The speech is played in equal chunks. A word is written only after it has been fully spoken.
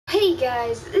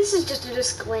guys, this is just a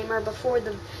disclaimer before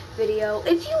the video.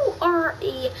 If you are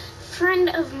a friend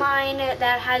of mine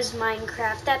that has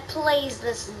Minecraft, that plays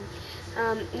this,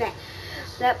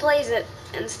 that plays it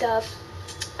and stuff,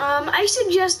 I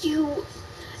suggest you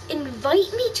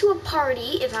invite me to a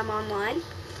party if I'm online,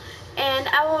 and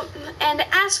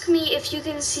ask me if you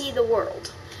can see the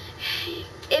world.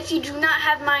 If you do not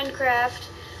have Minecraft,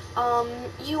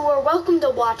 you are welcome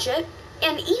to watch it,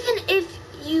 and even if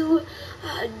you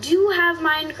do have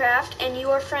Minecraft and you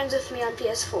are friends with me on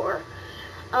PS4,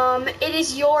 it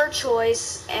is your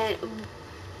choice, and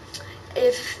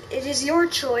if it is your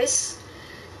choice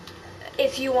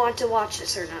if you want to watch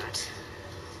this or not.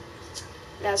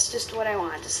 That's just what I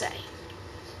wanted to say.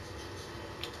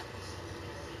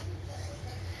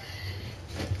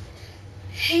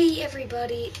 Hey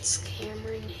everybody, it's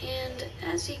Cameron, and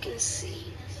as you can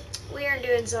see, we are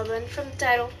doing something from the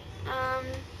title.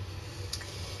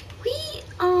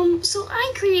 So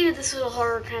I created this little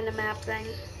horror kind of map thing,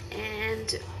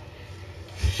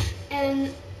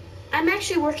 and I'm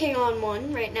actually working on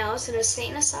one right now. It's in a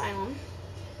insane asylum,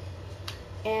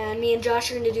 and me and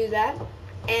Josh are going to do that.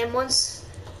 And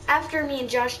after me and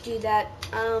Josh do that,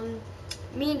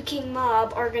 me and King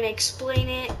Mob are going to explain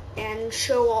it and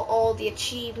show all the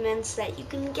achievements that you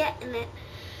can get in it.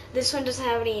 This one doesn't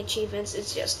have any achievements,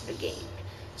 it's just the game.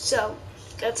 So,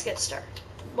 let's get started.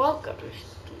 Welcome.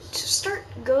 To start,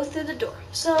 go through the door.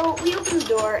 So, we open the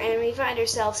door and we find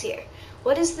ourselves here.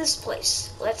 What is this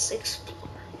place? Let's explore.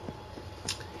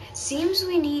 Seems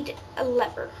we need a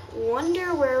lever.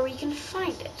 Wonder where we can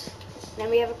find it. Then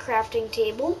we have a crafting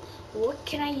table. What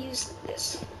can I use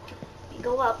this? We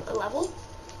go up a level.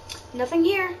 Nothing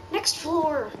here. Next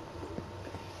floor.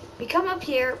 We come up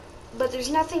here, but there's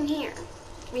nothing here.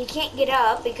 We can't get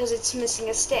up because it's missing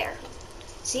a stair.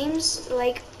 Seems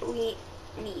like we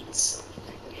need something.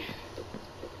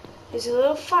 There's a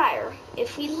little fire.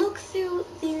 If we look through,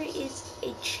 there is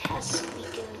a chest we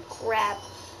can grab.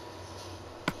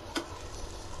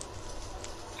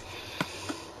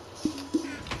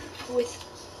 With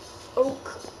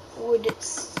oak wood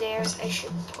stairs, I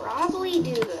should probably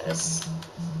do this.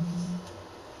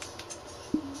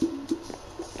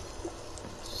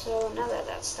 So now that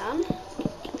that's done,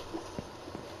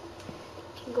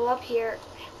 can go up here.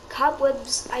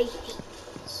 Cobwebs, I hate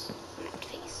those.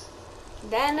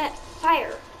 Then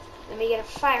fire. Then we get a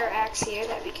fire axe here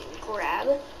that we can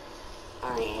grab,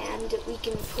 and we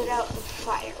can put out the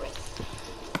fire with.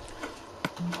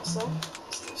 Also,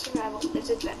 it's not survival, it's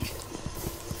adventure.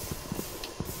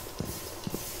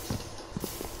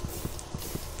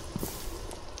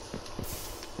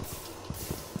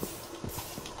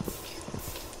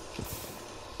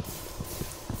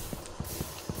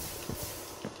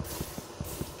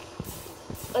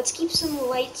 Let's keep some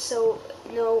light so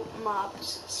no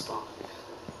mobs spawn.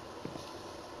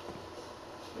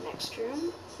 Next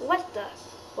room. What the?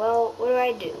 Well,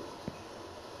 what do?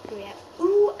 We have,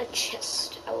 a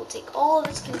chest. I will take all of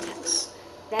its contents.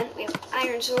 Then we have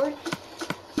iron sword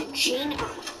and chain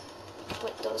armor.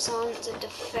 Put those on to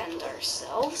defend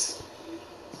ourselves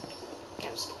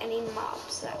against any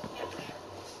mobs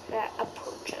that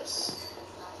approach us.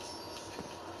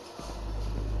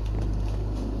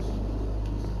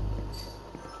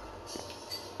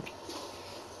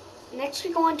 Next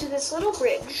we go onto this little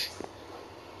bridge,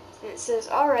 and it says,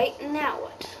 alright, now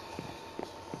what?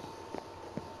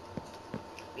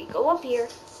 We go up here,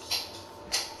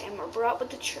 and we're brought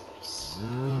with the choice.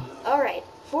 Alright,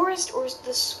 forest or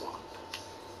the swamp?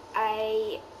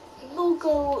 I will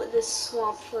go the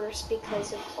swamp first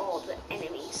because of all the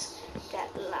enemies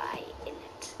that lie in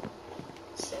it.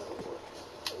 So,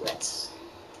 let's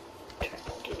try to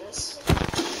do this.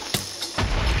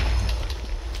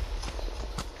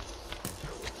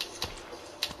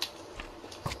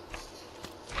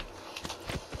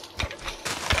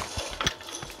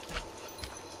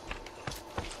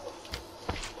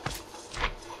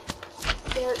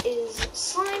 There is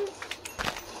slime.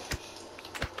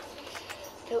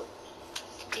 Don't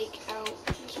take out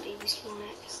this baby slime.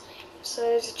 So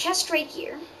there's a chest right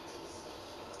here.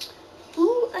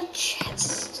 A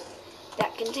chest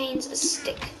that contains a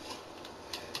stick.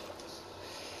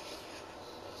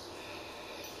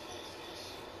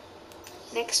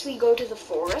 Next we go to the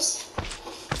forest,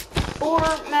 or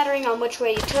mattering on which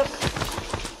way you took,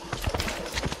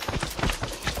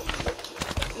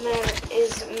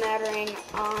 mattering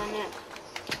on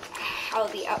how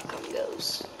the outcome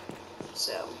goes.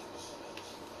 So,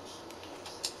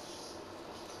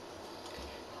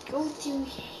 go through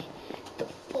the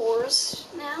forest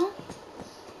now,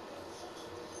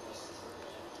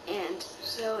 and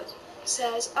so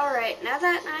says, alright, now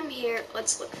that I'm here,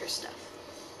 let's look for stuff.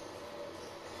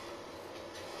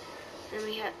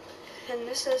 And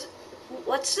this says,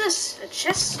 what's this? A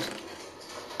chest,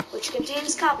 which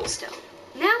contains cobblestone.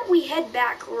 Now we head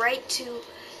back right to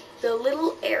the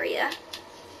little area,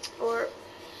 or,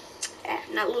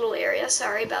 not little area,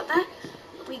 sorry about that.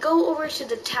 We go over to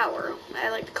the tower, I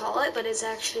like to call it, but it's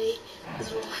actually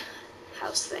this little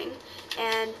house thing.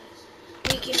 And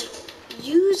we can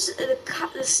use the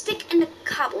stick and the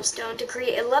cobblestone to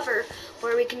create a lever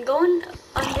where we can go in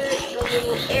under the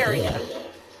little area.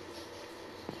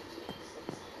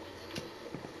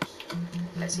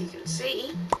 As you can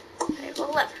see, I have a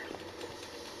lever.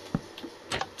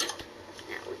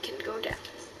 Now we can go down.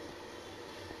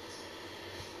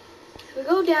 We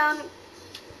go down.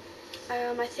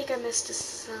 I think I missed a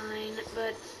sign,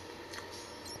 but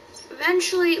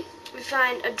eventually we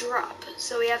find a drop.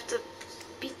 So we have to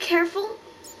be careful,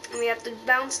 and we have to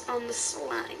bounce on the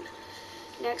slime.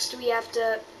 Next, we have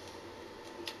to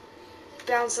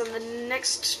bounce on the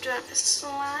next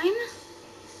slime.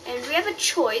 And we have a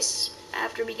choice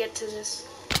after we get to this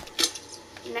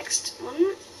next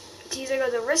one. To either go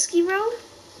the risky road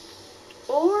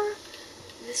or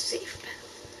the safe path.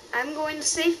 I'm going the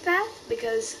safe path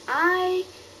because I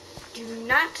do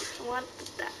not want to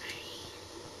die.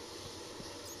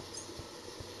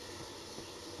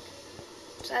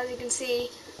 So as you can see,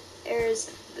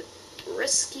 there's the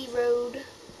risky road.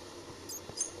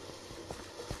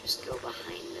 Just go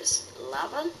behind this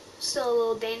lava. Still a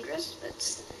little dangerous, but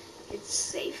it's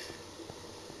safe.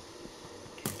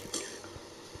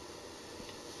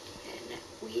 And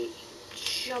we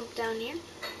jump down here.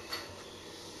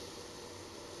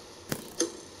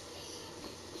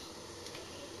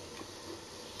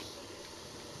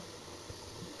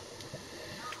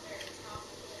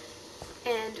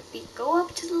 And we go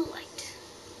up to the light.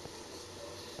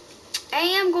 I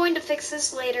am going to fix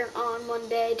this later on one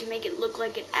day to make it look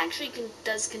like it actually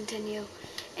does continue.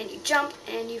 And you jump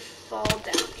and you fall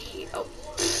down here. Oh.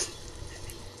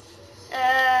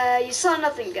 You saw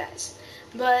nothing, guys.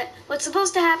 But what's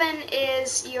supposed to happen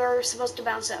is you're supposed to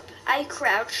bounce up. I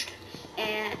crouched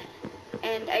and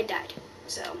I died.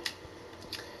 So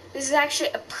this is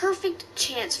actually a perfect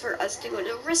chance for us to go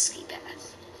to a risky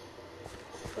path,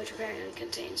 which apparently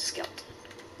contains a skeleton.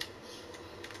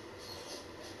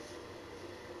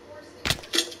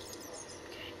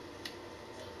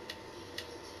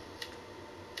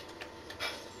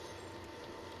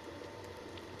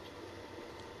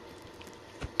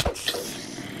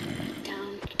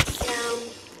 Down, down.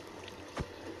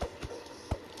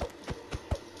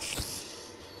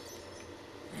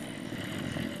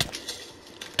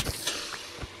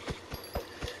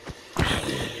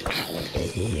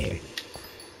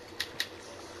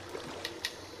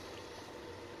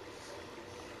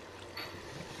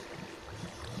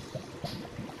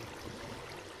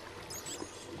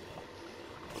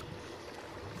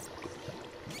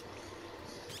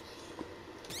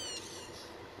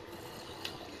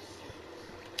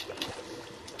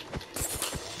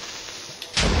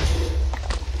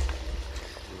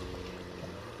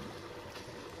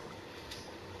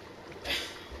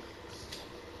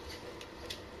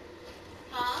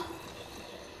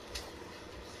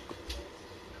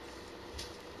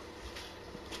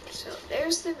 So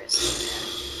there's the risk.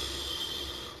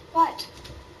 What?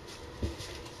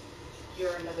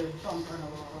 You're another bumper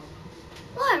along.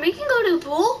 What? We can go to the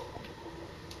pool.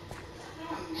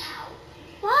 Not now.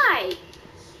 Why?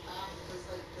 Because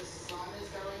like the sun is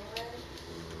going away.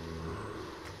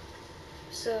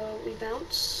 So we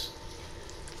bounce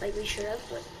like we should have,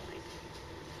 but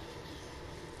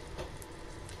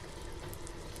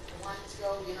I wanted to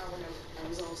go, you know, when I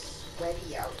was all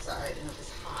sweaty outside and it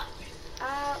was hot.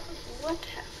 what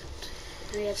happened?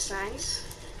 We have signs.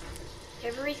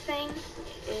 Everything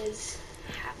is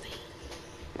happy.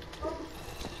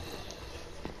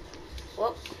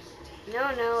 Well,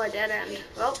 no, a dead end.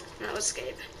 Well, no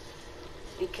escape.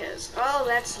 Because all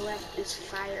that's left is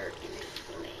fire and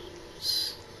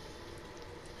flames.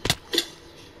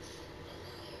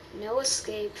 No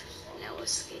escape, no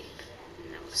escape,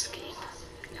 no escape,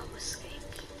 no escape.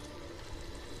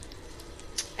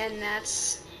 And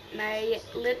that's my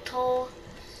little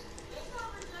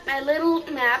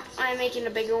map. I'm making a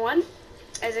bigger one.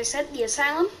 As I said, the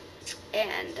asylum.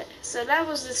 And so that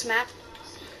was this map.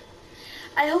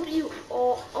 I hope you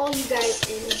all you guys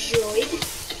enjoyed.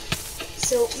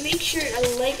 So make sure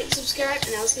to like and subscribe,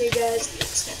 and I'll see you guys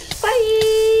next time.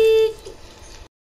 Bye!